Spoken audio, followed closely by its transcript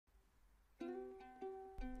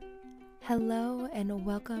Hello and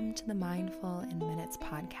welcome to the Mindful in Minutes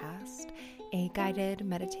podcast, a guided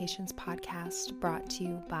meditations podcast brought to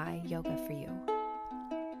you by Yoga For You.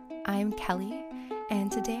 I'm Kelly, and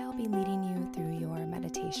today I'll be leading you through your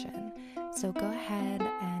meditation. So go ahead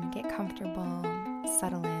and get comfortable,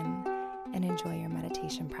 settle in, and enjoy your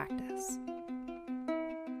meditation practice.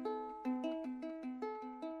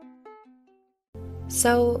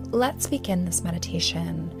 So let's begin this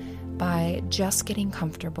meditation by just getting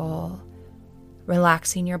comfortable,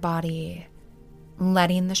 relaxing your body,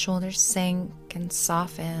 letting the shoulders sink and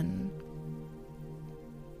soften.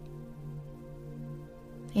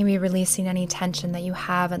 Maybe releasing any tension that you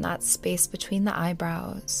have in that space between the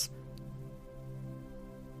eyebrows.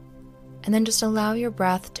 And then just allow your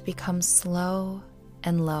breath to become slow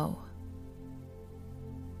and low.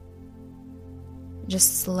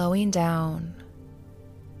 Just slowing down,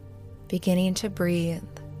 beginning to breathe,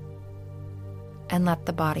 and let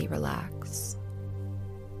the body relax.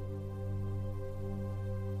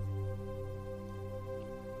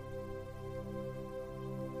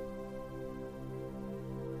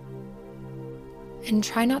 And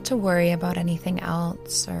try not to worry about anything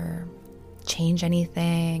else or change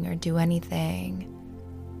anything or do anything.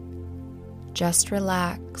 Just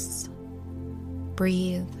relax,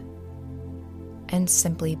 breathe, and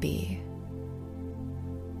simply be.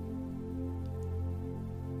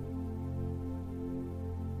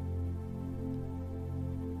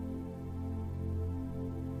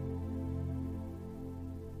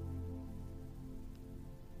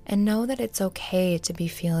 And know that it's okay to be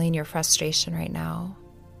feeling your frustration right now.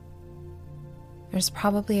 There's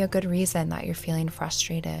probably a good reason that you're feeling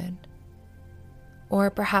frustrated. Or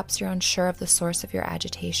perhaps you're unsure of the source of your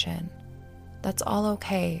agitation. That's all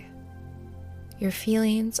okay. Your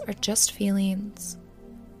feelings are just feelings.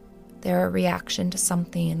 They're a reaction to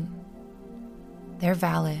something. They're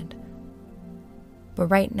valid. But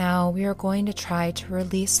right now, we are going to try to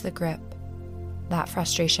release the grip that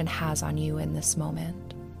frustration has on you in this moment.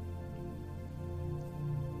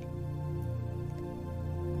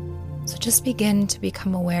 So just begin to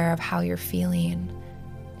become aware of how you're feeling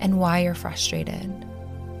and why you're frustrated.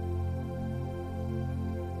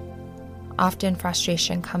 Often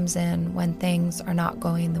frustration comes in when things are not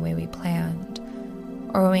going the way we planned,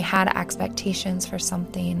 or when we had expectations for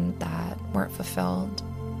something that weren't fulfilled.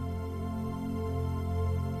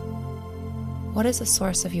 What is the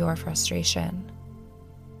source of your frustration?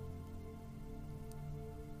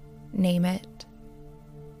 Name it.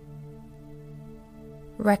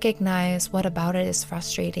 Recognize what about it is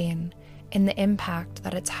frustrating and the impact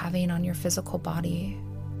that it's having on your physical body.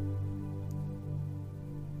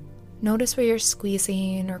 Notice where you're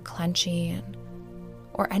squeezing or clenching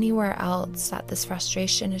or anywhere else that this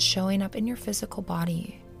frustration is showing up in your physical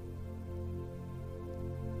body.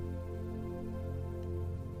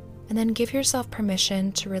 And then give yourself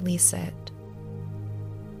permission to release it.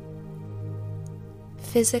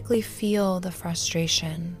 Physically feel the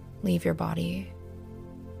frustration leave your body.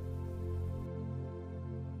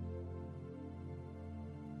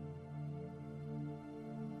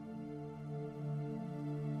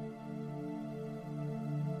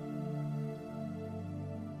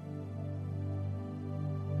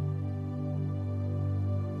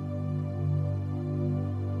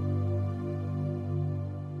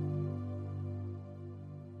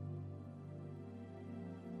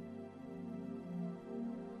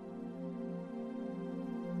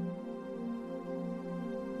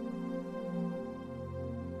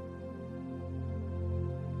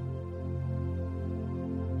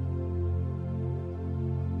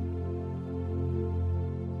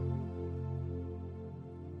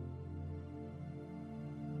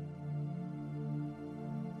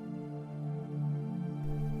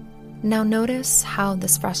 Now notice how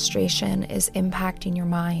this frustration is impacting your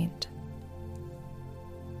mind.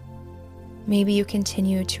 Maybe you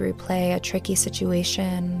continue to replay a tricky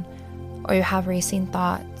situation, or you have racing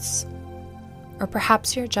thoughts, or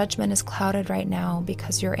perhaps your judgment is clouded right now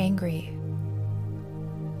because you're angry.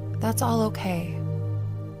 That's all okay.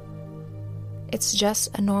 It's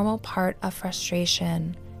just a normal part of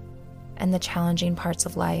frustration and the challenging parts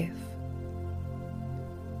of life.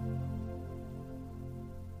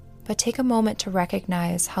 But take a moment to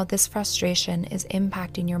recognize how this frustration is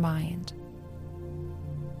impacting your mind.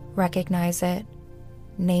 Recognize it,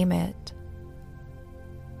 name it,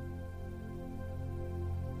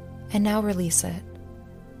 and now release it.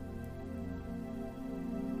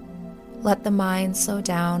 Let the mind slow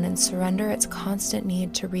down and surrender its constant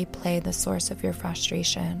need to replay the source of your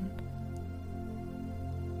frustration.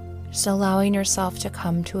 Just allowing yourself to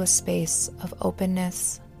come to a space of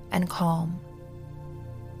openness and calm.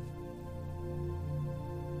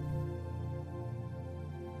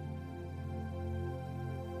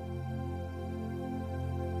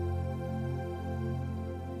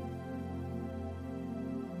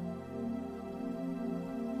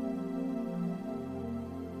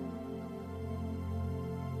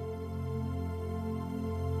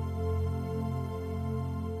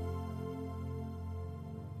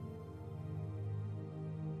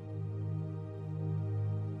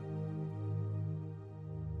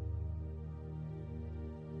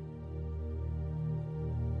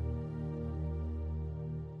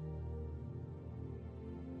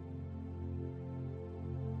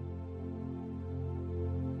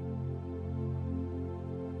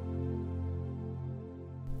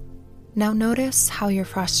 Now notice how your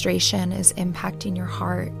frustration is impacting your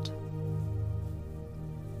heart,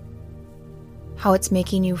 how it's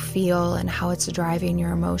making you feel and how it's driving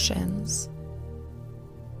your emotions.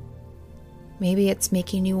 Maybe it's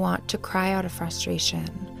making you want to cry out of frustration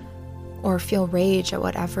or feel rage at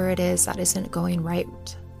whatever it is that isn't going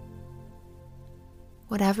right.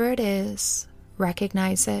 Whatever it is,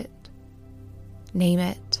 recognize it, name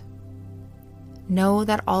it. Know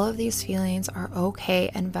that all of these feelings are okay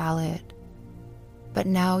and valid, but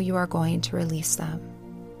now you are going to release them.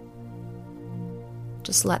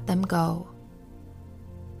 Just let them go.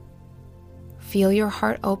 Feel your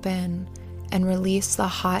heart open and release the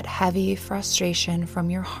hot, heavy frustration from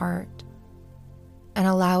your heart, and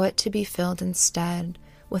allow it to be filled instead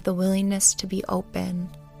with a willingness to be open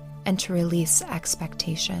and to release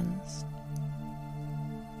expectations.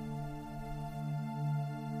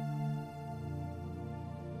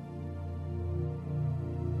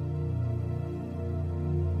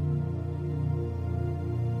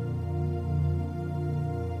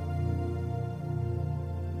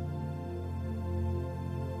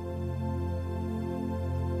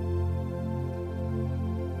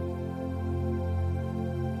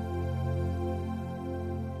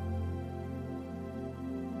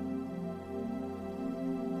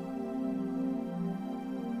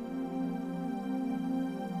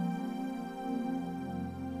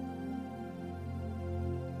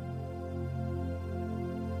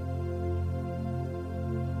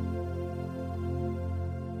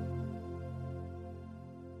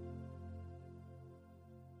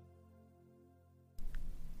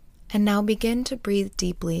 And now begin to breathe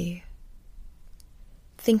deeply,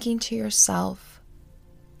 thinking to yourself,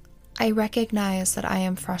 I recognize that I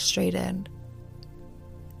am frustrated,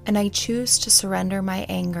 and I choose to surrender my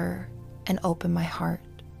anger and open my heart.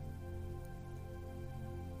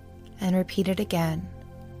 And repeat it again.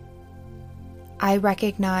 I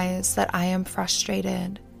recognize that I am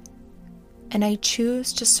frustrated, and I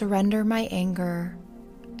choose to surrender my anger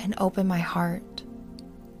and open my heart.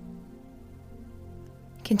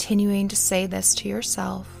 Continuing to say this to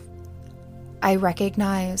yourself, I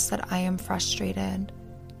recognize that I am frustrated,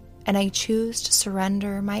 and I choose to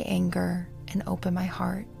surrender my anger and open my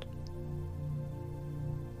heart.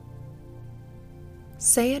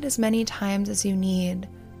 Say it as many times as you need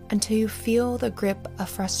until you feel the grip of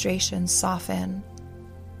frustration soften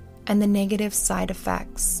and the negative side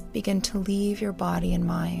effects begin to leave your body and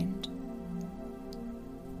mind.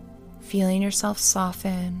 Feeling yourself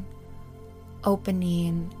soften,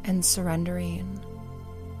 opening and surrendering,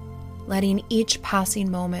 letting each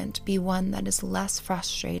passing moment be one that is less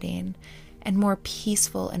frustrating and more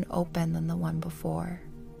peaceful and open than the one before.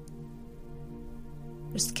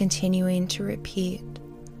 Just continuing to repeat,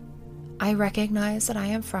 I recognize that I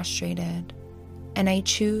am frustrated, and I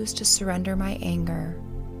choose to surrender my anger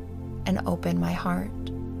and open my heart.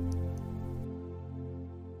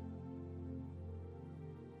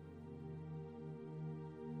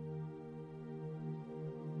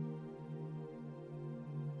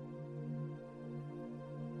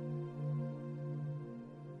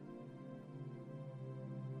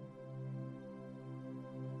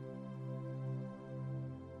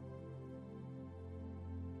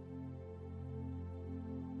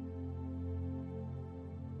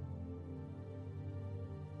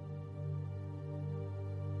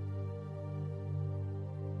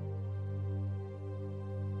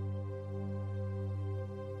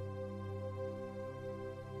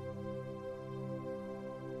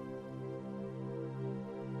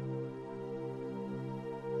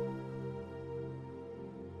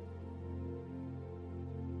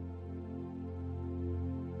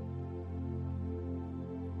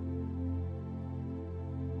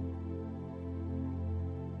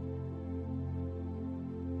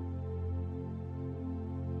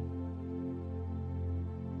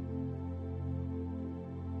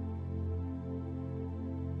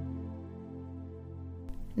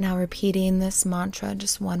 Now repeating this mantra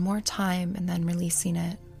just one more time and then releasing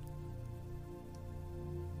it.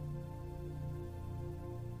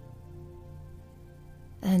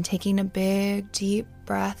 And taking a big, deep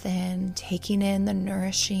breath in, taking in the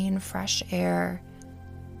nourishing, fresh air.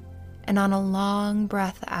 And on a long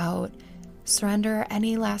breath out, surrender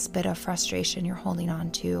any last bit of frustration you're holding on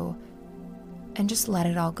to and just let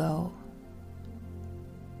it all go.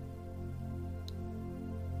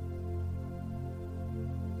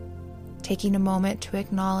 Taking a moment to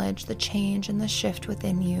acknowledge the change and the shift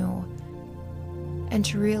within you, and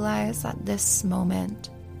to realize that this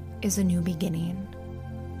moment is a new beginning,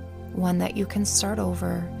 one that you can start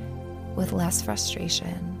over with less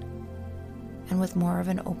frustration and with more of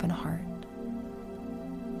an open heart.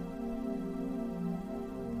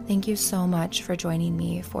 Thank you so much for joining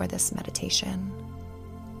me for this meditation.